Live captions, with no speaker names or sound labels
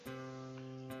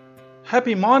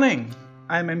Happy morning!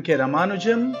 I'm MK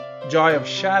Ramanujam, Joy of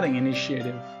Sharing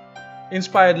Initiative.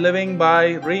 Inspired living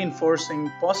by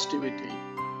reinforcing positivity.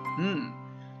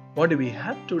 What do we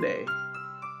have today?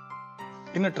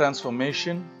 Inner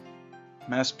transformation,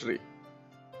 mastery.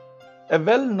 A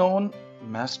well-known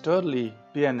masterly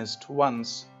pianist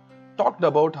once talked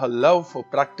about her love for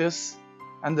practice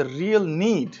and the real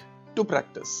need to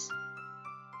practice.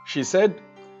 She said,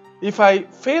 "If I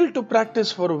fail to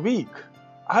practice for a week,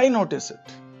 I notice it.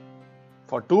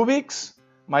 For 2 weeks,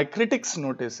 my critics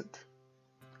notice it.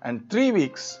 And 3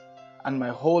 weeks, and my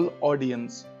whole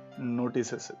audience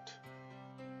notices it.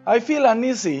 I feel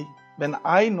uneasy when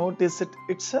I notice it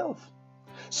itself.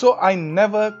 So I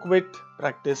never quit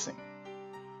practicing."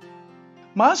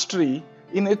 Mastery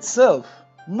in itself,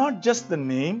 not just the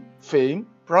name, fame,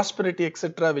 prosperity,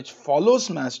 etc., which follows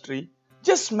mastery,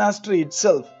 just mastery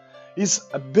itself is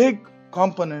a big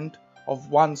component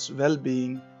of one's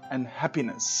well-being and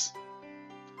happiness.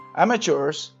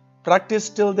 Amateurs practice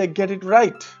till they get it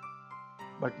right,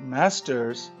 but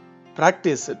masters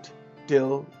practice it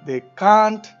till they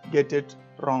can't get it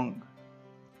wrong.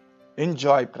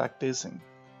 Enjoy practicing.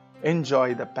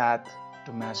 Enjoy the path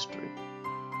to mastery.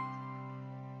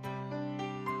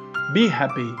 Be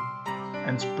happy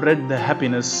and spread the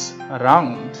happiness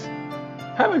around.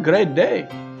 Have a great day.